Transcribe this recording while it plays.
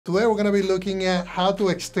Today we're going to be looking at how to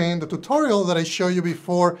extend the tutorial that I showed you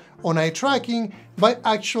before on eye tracking by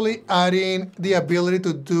actually adding the ability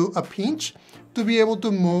to do a pinch to be able to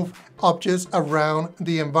move objects around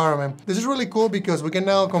the environment. This is really cool because we can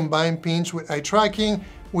now combine pinch with eye tracking,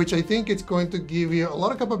 which I think it's going to give you a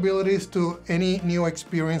lot of capabilities to any new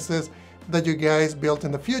experiences that you guys build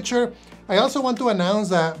in the future. I also want to announce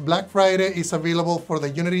that Black Friday is available for the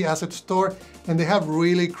Unity Asset Store, and they have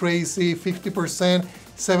really crazy 50%,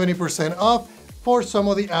 70% off for some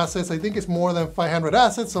of the assets. I think it's more than 500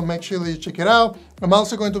 assets, so make sure that you check it out. I'm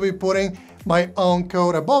also going to be putting my own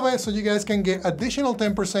code above it, so you guys can get additional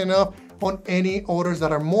 10% off on any orders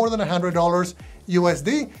that are more than $100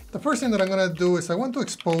 USD. The first thing that I'm gonna do is I want to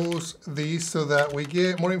expose these so that we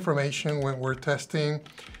get more information when we're testing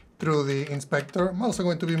through the inspector. I'm also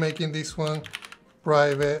going to be making this one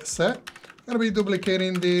private set. I'm gonna be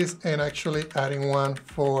duplicating this and actually adding one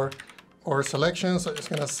for our selection. So I'm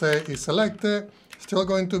just gonna say is selected. Still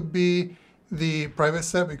going to be the private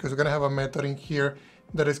set because we're gonna have a method in here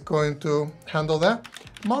that is going to handle that.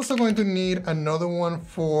 I'm also going to need another one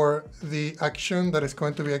for the action that is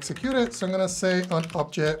going to be executed. So I'm gonna say on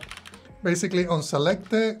object, basically on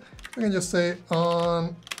selected. I can just say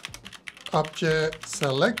on object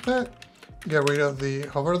selected, get rid of the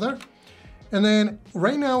hover there. And then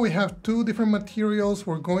right now we have two different materials.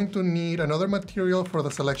 We're going to need another material for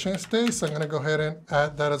the selection stage. So I'm gonna go ahead and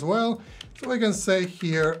add that as well. So we can say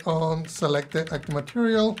here on selected active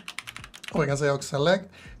material, or we can say on select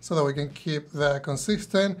so that we can keep that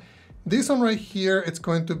consistent. This one right here, it's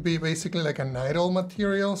going to be basically like an idle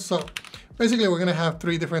material. So basically we're gonna have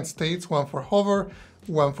three different states, one for hover,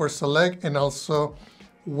 one for select, and also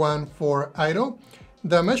one for idle.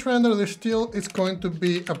 The mesh render there still is going to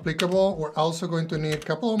be applicable. We're also going to need a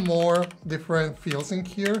couple more different fields in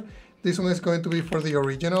here. This one is going to be for the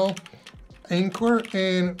original anchor.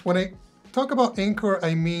 And when I talk about anchor,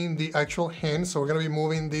 I mean the actual hand. So we're going to be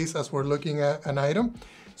moving this as we're looking at an item.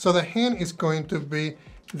 So the hand is going to be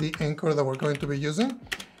the anchor that we're going to be using.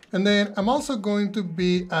 And then I'm also going to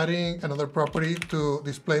be adding another property to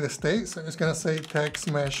display the state. So I'm just going to say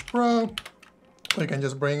text mesh pro. We can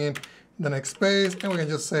just bring in the next space and we can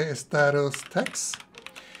just say status text.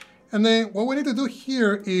 And then what we need to do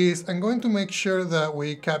here is I'm going to make sure that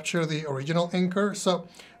we capture the original anchor. So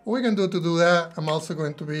what we can do to do that, I'm also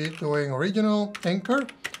going to be doing original anchor,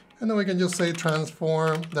 and then we can just say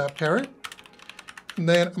transform that parent. And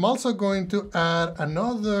then I'm also going to add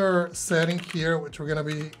another setting here, which we're going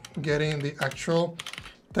to be getting the actual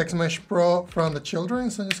text mesh pro from the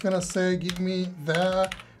children. So I'm just going to say give me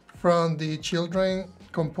that from the children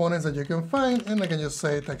components that you can find, and I can just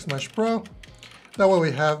say text mesh pro. That way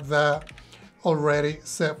we have that already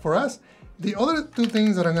set for us. The other two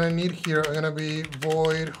things that I'm going to need here are going to be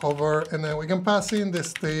void hover, and then we can pass in the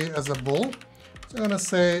state as a bool. So I'm going to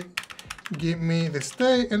say give me the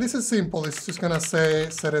state, and this is simple. It's just going to say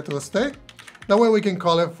set it to the state. That way we can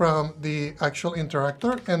call it from the actual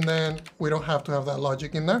interactor, and then we don't have to have that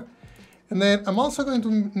logic in there. And then I'm also going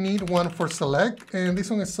to need one for select, and this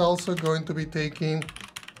one is also going to be taking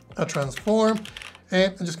a transform,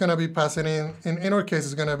 and I'm just going to be passing in our case,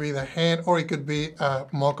 it's going to be the hand, or it could be a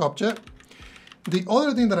mock object. The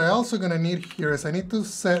other thing that I also going to need here is I need to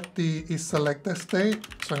set the is selected state,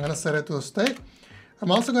 so I'm going to set it to a state.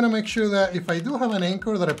 I'm also going to make sure that if I do have an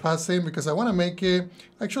anchor that I pass in, because I want to make it,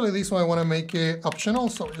 actually this one I want to make it optional,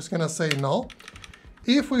 so we're just going to say null.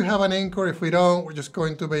 If we have an anchor, if we don't, we're just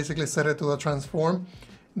going to basically set it to the transform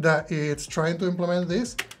that it's trying to implement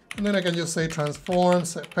this. And then I can just say transform,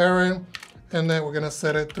 set parent, and then we're gonna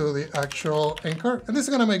set it to the actual anchor. And this is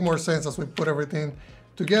gonna make more sense as we put everything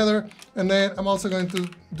together. And then I'm also going to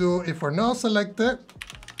do, if we're not selected,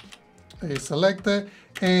 is selected.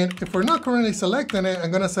 And if we're not currently selecting it,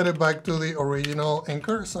 I'm gonna set it back to the original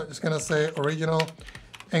anchor. So I'm just gonna say original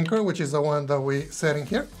anchor, which is the one that we set in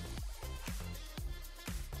here.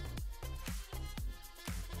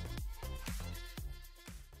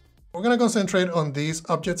 We're going to concentrate on these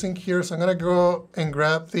objects in here. So I'm going to go and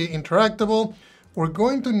grab the interactable. We're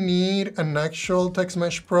going to need an actual text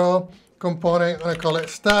mesh pro component. I'm going to call it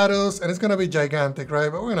status, and it's going to be gigantic, right?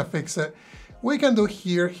 But we're going to fix it. We can do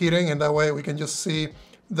here hidden, and that way we can just see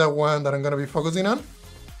the one that I'm going to be focusing on.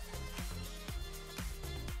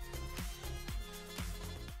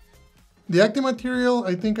 The active material,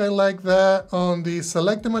 I think I like that. On the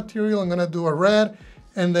selected material, I'm going to do a red,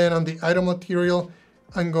 and then on the item material,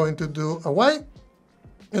 I'm going to do a white.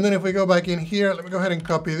 And then if we go back in here, let me go ahead and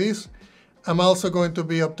copy this. I'm also going to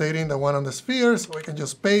be updating the one on the sphere, so we can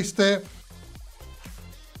just paste it.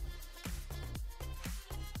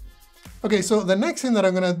 Okay, so the next thing that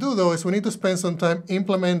I'm gonna do though is we need to spend some time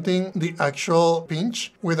implementing the actual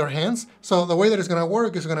pinch with our hands. So the way that it's gonna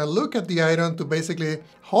work is gonna look at the item to basically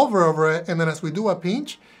hover over it, and then as we do a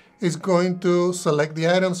pinch, it's going to select the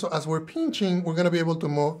item. So as we're pinching, we're gonna be able to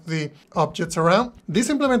move the objects around.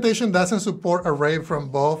 This implementation doesn't support a ray from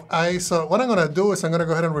both eyes. So what I'm gonna do is I'm gonna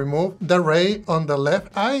go ahead and remove the ray on the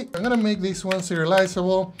left eye. I'm gonna make this one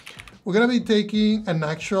serializable. We're gonna be taking an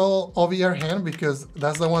actual OVR hand because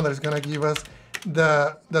that's the one that is gonna give us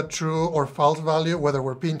the true or false value, whether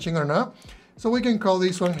we're pinching or not. So we can call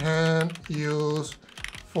this one hand used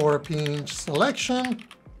for pinch selection.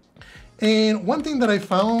 And one thing that I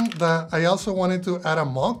found that I also wanted to add a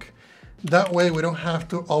mock. That way we don't have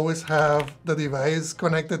to always have the device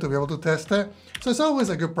connected to be able to test it. So it's always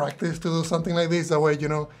a good practice to do something like this. That way you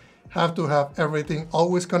don't have to have everything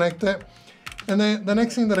always connected. And then the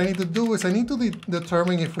next thing that I need to do is I need to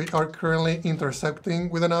determine if we are currently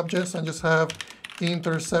intercepting with an object. So I just have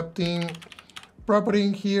intercepting property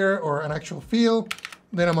in here or an actual field.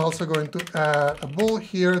 Then I'm also going to add a bool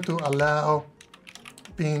here to allow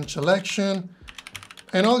pinch selection.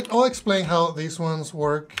 And I'll explain how these ones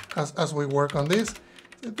work as we work on this.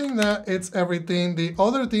 I think that it's everything. The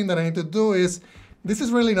other thing that I need to do is, this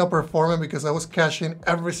is really not performing because I was caching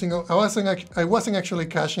every single, I wasn't actually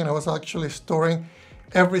caching, I was actually storing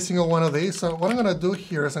every single one of these. So what I'm gonna do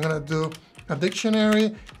here is I'm gonna do a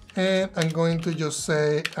dictionary, and I'm going to just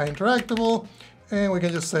say interactable, and we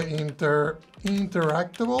can just say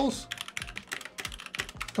interactables.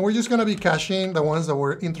 And we're just gonna be caching the ones that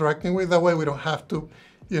we're interacting with. That way we don't have to,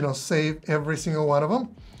 save every single one of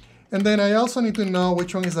them. And then I also need to know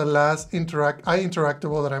which one is the last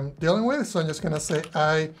interactable that I'm dealing with. So I'm just gonna say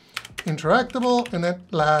interactable, and then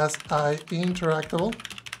last interactable.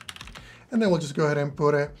 And then we'll just go ahead and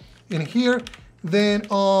put it in here. Then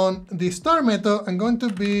on the start method, I'm going to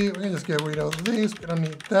be, we're gonna just get rid of this, we don't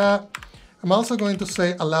need that. I'm also going to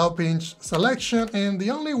say allow pinch selection, and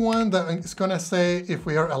the only one that is gonna say if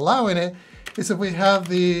we are allowing it is if we have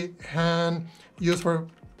the hand used for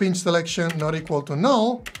pinch selection not equal to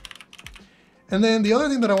null. And then the other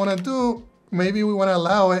thing that I want to do, maybe we want to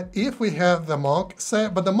allow it if we have the mock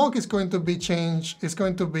set, but the mock is going to be changed. It's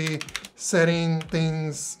going to be setting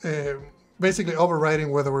things, basically overriding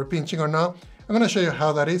whether we're pinching or not. I'm going to show you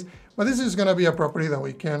how that is, but this is going to be a property that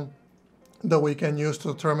we can use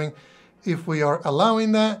to determine if we are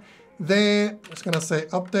allowing that. Then I'm just going to say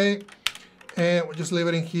update, and we'll just leave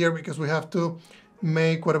it in here because we have to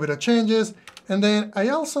make quite a bit of changes. And then I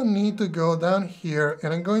also need to go down here,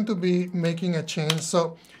 and I'm going to be making a change.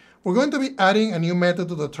 So we're going to be adding a new method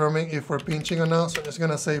to determine if we're pinching or not. So I'm just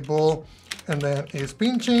gonna say bool, and then is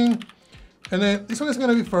pinching. And then this one is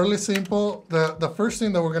gonna be fairly simple. The first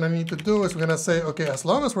thing that we're gonna need to do is we're gonna say, okay, as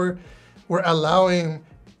long as we're allowing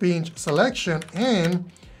pinch selection and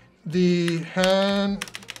the hand,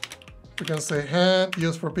 we can say hand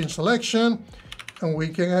used for pinch selection, and we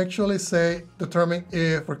can actually say determine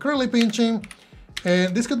if we're currently pinching.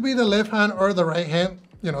 And this could be the left hand or the right hand,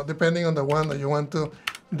 depending on the one that you want to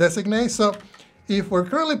designate. So if we're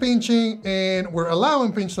currently pinching and we're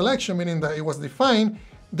allowing pinch selection, meaning that it was defined,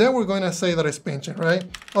 then we're going to say that it's pinching, right?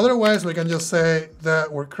 Otherwise, we can just say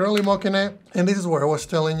that we're currently mocking it. And this is where I was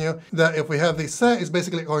telling you that if we have this set, it's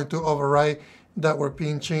basically going to override that we're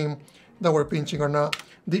pinching or not.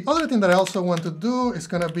 The other thing that I also want to do is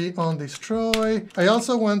going to be on destroy. I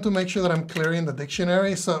also want to make sure that I'm clearing the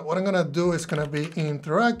dictionary. So what I'm going to do is going to be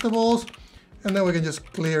interactables, and then we can just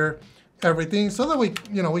clear everything so that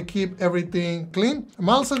we keep everything clean. I'm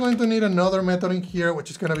also going to need another method in here,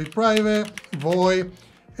 which is going to be private void,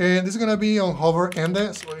 and this is going to be on hover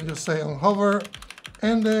ended. So we can just say on hover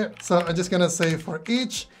ended. So I'm just going to say for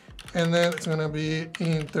each, and then it's going to be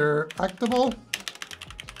interactable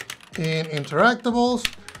in interactables.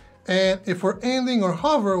 And if we're ending or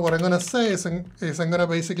hover, what I'm going to say is I'm going to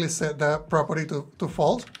basically set that property to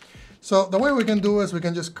false. So the way we can do is we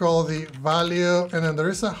can just call the value, and then there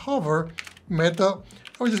is a hover method.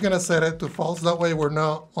 We're just going to set it to false. That way we're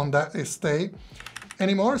not on that state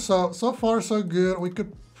anymore. So far so good. We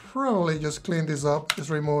could probably just clean this up, just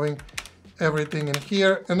removing everything in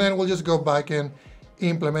here, and then we'll just go back and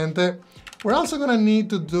implement it. We're also going to need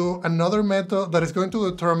to do another method that is going to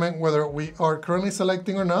determine whether we are currently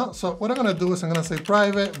selecting or not. So what I'm going to do is I'm going to say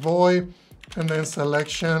private void, and then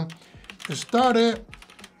selection started,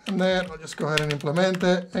 and then I'll just go ahead and implement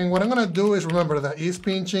it. And what I'm going to do is remember that is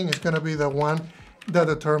pinching is going to be the one that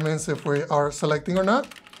determines if we are selecting or not.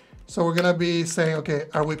 So we're going to be saying, okay,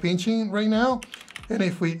 are we pinching right now? And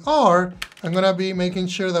if we are, I'm going to be making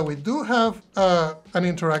sure that we do have an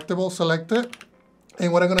interactable selected.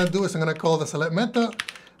 And what I'm going to do is I'm going to call the select method.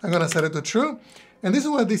 I'm gonna set it to true. And this is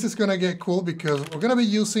where this is gonna get cool because we're gonna be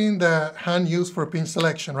using the hand use for pinch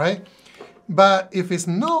selection, right? But if it's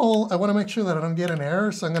null, I wanna make sure that I don't get an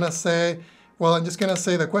error. So I'm gonna say, well, I'm just gonna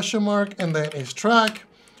say the question mark and then is track.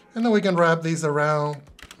 And then we can wrap these around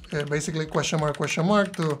basically question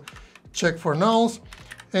mark to check for nulls.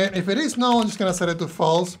 And if it is null, I'm just gonna set it to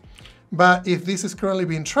false. But if this is currently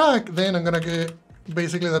being tracked, then I'm gonna get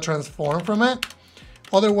basically the transform from it.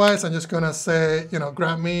 Otherwise, I'm just gonna say,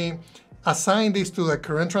 grab me, assign this to the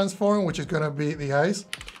current transform, which is gonna be the eyes.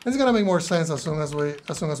 It's gonna make more sense as soon as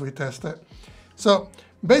we test it. So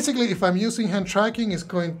basically, if I'm using hand tracking, it's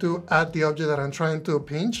going to add the object that I'm trying to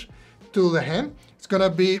pinch to the hand. It's gonna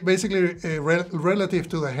be basically relative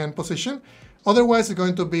to the hand position. Otherwise, it's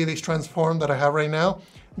going to be this transform that I have right now.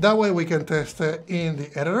 That way we can test it in the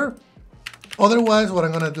editor. Otherwise, what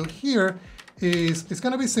I'm gonna do here is it's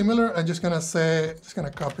gonna be similar. I'm just gonna say,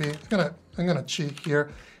 copy, I'm gonna cheat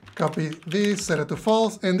here, copy this, set it to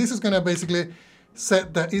false, and this is gonna basically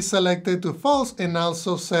set that is selected to false and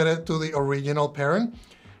also set it to the original parent,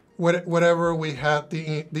 whatever we had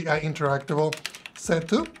the interactable set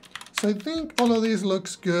to. So I think all of this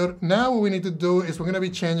looks good. Now what we need to do is we're gonna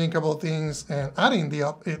be changing a couple of things and adding the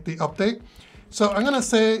update. So I'm gonna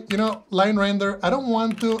say, line render, I don't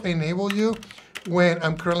want to enable you when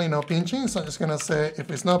I'm currently not pinching. So I'm just gonna say, if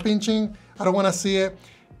it's not pinching, I don't wanna see it.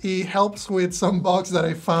 It helps with some bugs that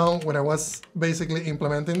I found when I was basically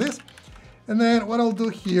implementing this. And then what I'll do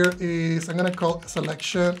here is I'm gonna call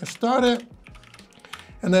selection started.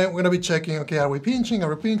 And then we're gonna be checking, okay, are we pinching?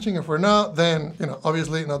 If we're not, then,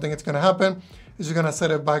 obviously nothing is gonna happen. It's just gonna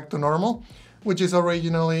set it back to normal, which is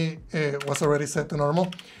originally, was already set to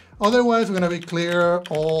normal. Otherwise, we're gonna be clear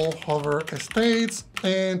all hover states.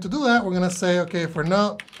 And to do that, we're gonna say, okay, if we're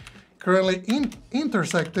not currently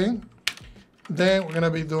intersecting, then we're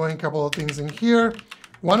gonna be doing a couple of things in here.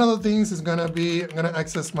 One of the things is gonna be, I'm gonna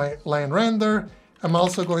access my line render. I'm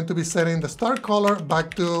also going to be setting the start color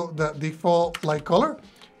back to the default light color.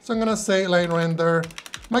 So I'm gonna say line render.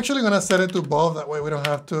 I'm actually gonna set it to both, that way we don't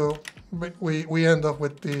have to, we end up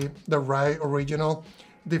with the right original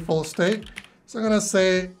default state. So I'm gonna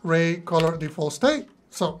say ray color default state.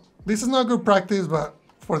 So this is not good practice, but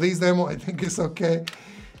for this demo, I think it's okay.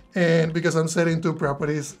 And because I'm setting two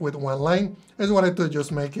properties with one line, I just wanted to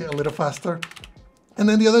just make it a little faster. And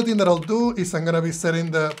then the other thing that I'll do is I'm gonna be setting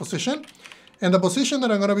the position. And the position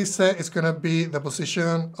that I'm gonna be set is gonna be the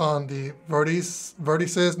position on the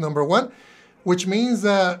vertices number 1, which means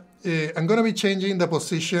that I'm gonna be changing the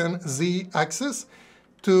position Z axis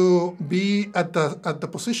to be at the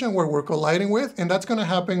position where we're colliding with, and that's gonna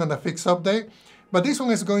happen on the fixed update. But this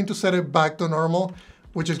one is going to set it back to normal,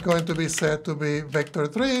 which is going to be set to be vector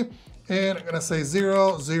 3, and I'm gonna say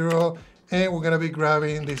 0, 0, and we're gonna be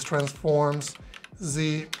grabbing these transforms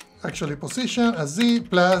Z actually position as Z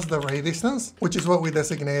plus the ray distance, which is what we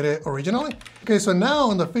designated originally. Okay, so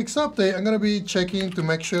now on the fixed update, I'm gonna be checking to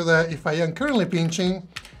make sure that if I am currently pinching,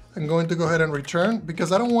 I'm going to go ahead and return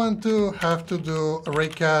because I don't want to have to do a ray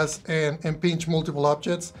cast and pinch multiple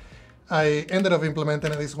objects. I ended up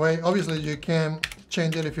implementing it this way. Obviously, you can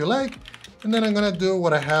change it if you like. And then I'm gonna do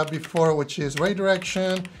what I had before, which is ray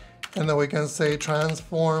direction. And then we can say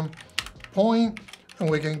transform point, and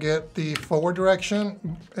we can get the forward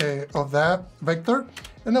direction of that vector.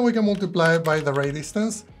 And then we can multiply it by the ray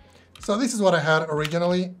distance. So this is what I had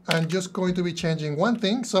originally. I'm just going to be changing one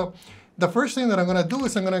thing. So the first thing that I'm gonna do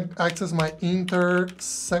is I'm gonna access my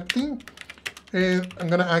intersecting. And I'm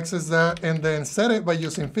gonna access that and then set it by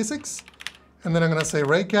using physics. And then I'm gonna say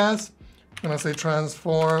raycast. I'm gonna say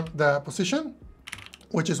transform the position,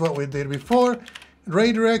 which is what we did before.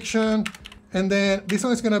 Ray direction. And then this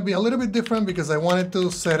one is gonna be a little bit different because I wanted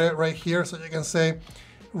to set it right here. So you can say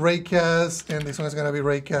raycast, and this one is gonna be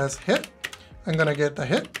raycast hit. I'm gonna get the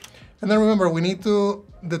hit. And then remember, we need to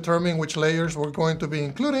determine which layers we're going to be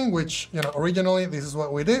including, which, originally this is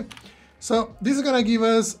what we did. So this is gonna give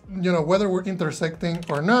us, whether we're intersecting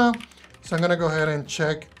or not. So I'm gonna go ahead and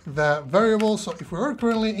check that variable. So if we are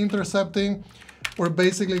currently intercepting, we're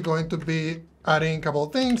basically going to be adding a couple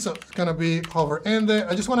of things. So it's gonna be hover ended.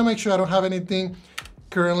 I just wanna make sure I don't have anything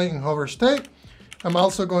currently in hover state. I'm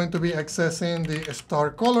also going to be accessing the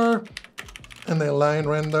start color and the line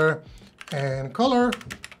render and color.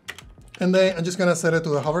 And then I'm just gonna set it to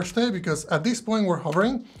the hover state because at this point we're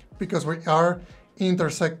hovering because we are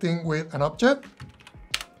intersecting with an object.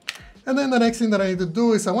 And then the next thing that I need to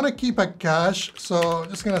do is I wanna keep a cache. So I'm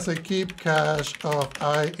just gonna say keep cache of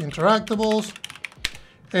eye interactables.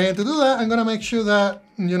 And to do that, I'm gonna make sure that,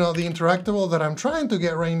 the interactable that I'm trying to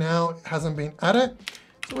get right now hasn't been added.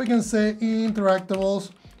 So we can say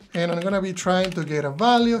interactables, and I'm gonna be trying to get a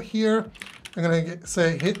value here. I'm gonna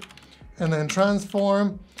say hit and then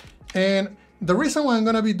transform. And the reason why I'm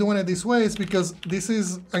gonna be doing it this way is because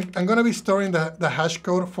I'm gonna be storing the hash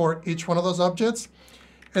code for each one of those objects.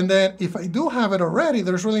 And then if I do have it already,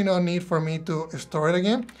 there's really no need for me to store it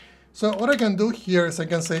again. So what I can do here is I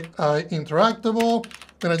can say Eye interactable,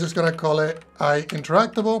 then I'm just gonna call it Eye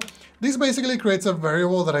interactable. This basically creates a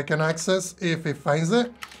variable that I can access if it finds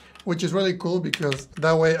it, which is really cool because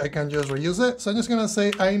that way I can just reuse it. So I'm just gonna say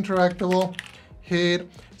Eye interactable, hit.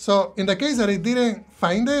 So in the case that it didn't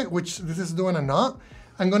find it, which this is doing a not,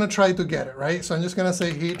 I'm gonna try to get it, right? So I'm just gonna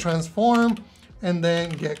say hit transform and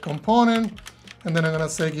then get component. And then I'm gonna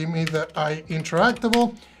say, give me the Eye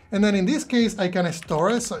interactable. And then in this case, I can store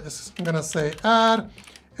it. So I'm gonna say add,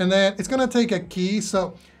 and then it's gonna take a key.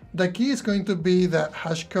 So the key is going to be the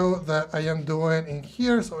hash code that I am doing in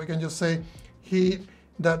here. So we can just say hit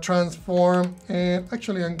that transform. And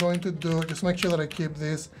actually I'm going to do, just make sure that I keep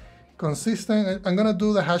this consistent. I'm gonna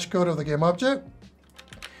do the hash code of the game object.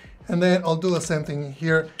 And then I'll do the same thing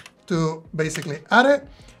here to basically add it.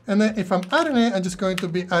 And then if I'm adding it, I'm just going to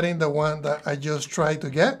be adding the one that I just tried to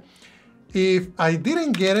get. If I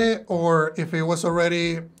didn't get it, or if it was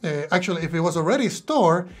already, if it was already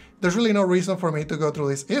stored, there's really no reason for me to go through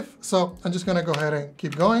this if. So I'm just gonna go ahead and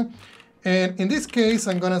keep going. And in this case,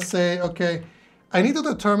 I'm gonna say, okay, I need to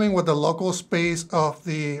determine what the local space of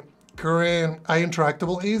the current Eye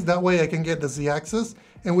interactable is. That way I can get the z-axis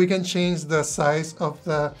and we can change the size of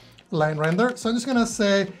the line render. So I'm just gonna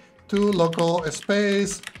say to local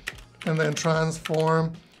space and then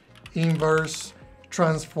transform inverse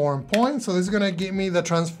transform point. So this is gonna give me the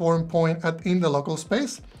transform point in the local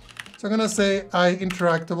space. So I'm gonna say Eye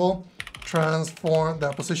interactable transform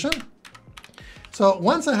that position. So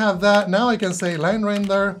once I have that, now I can say line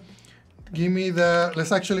render, give me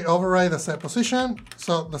let's actually override the set position.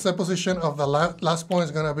 So the set position of the last point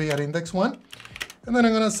is gonna be at index 1. And then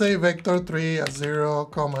I'm gonna say vector 3 at 0,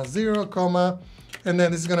 0, and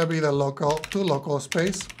then this is gonna be the local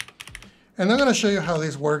space. And I'm gonna show you how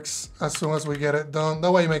this works as soon as we get it done.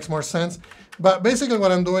 That way it makes more sense. But basically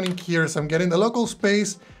what I'm doing in here is I'm getting the local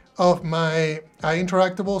space of my Eye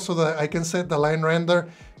interactable so that I can set the line render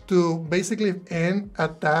to basically end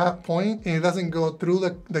at that point, and it doesn't go through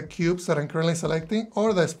the cubes that I'm currently selecting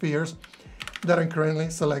or the spheres that I'm currently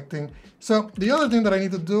selecting. So the other thing that I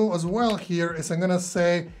need to do as well here is I'm gonna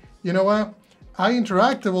say, you know what? Eye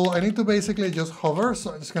interactable, I need to basically just hover.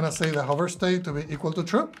 So I'm just gonna say the hover state to be equal to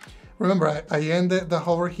true. Remember, I ended the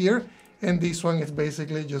hover here, and this one is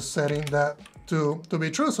basically just setting that to be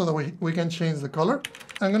true so that we can change the color.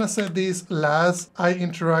 I'm gonna set this last Eye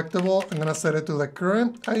interactable. I'm gonna set it to the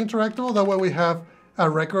current Eye interactable. That way we have a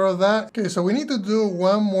record of that. Okay, so we need to do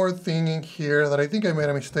one more thing in here that I think I made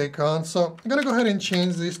a mistake on. So I'm gonna go ahead and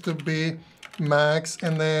change this to be max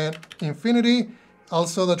and then infinity.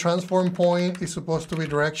 Also, the transform point is supposed to be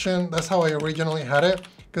direction. That's how I originally had it,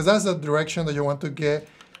 because that's the direction that you want to get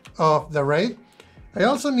of the ray. I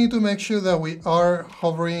also need to make sure that we are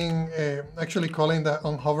hovering, actually calling that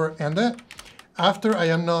onHover ended after I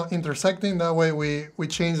am not intersecting. That way we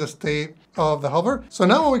change the state of the hover. So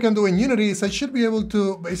now what we can do in Unity is I should be able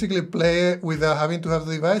to basically play it without having to have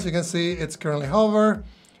the device. You can see it's currently hover.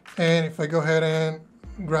 And if I go ahead and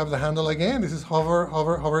grab the handle again, this is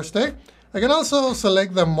hover state. I can also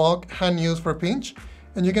select the mock hand use for pinch.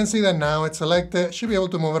 And you can see that now it's selected. Should be able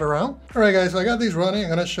to move it around. All right, guys, so I got this running. I'm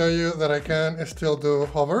gonna show you that I can still do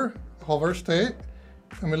hover state.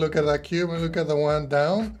 Let me look at that cube, let me look at the one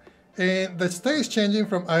down. And the state is changing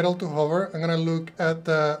from idle to hover. I'm gonna look at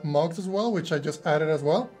the mocks as well, which I just added as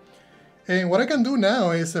well. And what I can do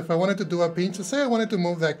now is if I wanted to do a pinch, let's say I wanted to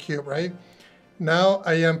move that cube, right? Now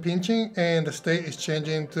I am pinching and the state is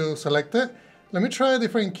changing to selected. Let me try a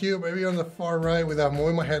different cube, maybe on the far right without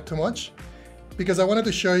moving my head too much, because I wanted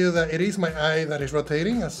to show you that it is my eye that is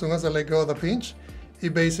rotating. As soon as I let go of the pinch,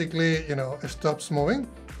 it basically, you know, it stops moving.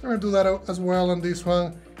 I'm gonna do that as well on this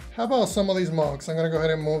one. How about some of these mocks? I'm gonna go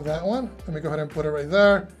ahead and move that one. Let me go ahead and put it right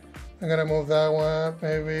there. I'm gonna move that one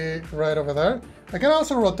maybe right over there. I can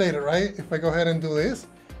also rotate it, right? If I go ahead and do this,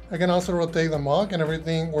 I can also rotate the mock and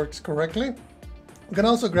everything works correctly. You can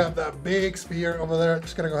also grab that big sphere over there.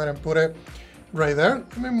 Just gonna go ahead and put it right there.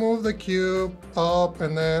 Let me move the cube up,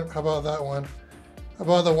 and then how about that one? How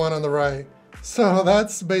about the one on the right? So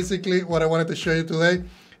that's basically what I wanted to show you today.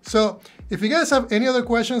 So if you guys have any other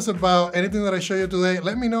questions about anything that I show you today,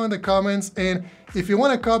 let me know in the comments. And if you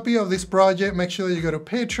want a copy of this project, make sure that you go to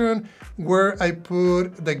Patreon, where I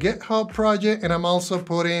put the GitHub project, and I'm also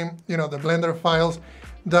putting, you know, the Blender files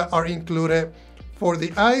that are included for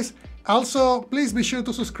the eyes. Also, please be sure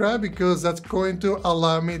to subscribe because that's going to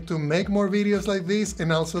allow me to make more videos like this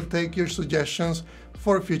and also take your suggestions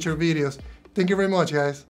for future videos. Thank you very much, guys.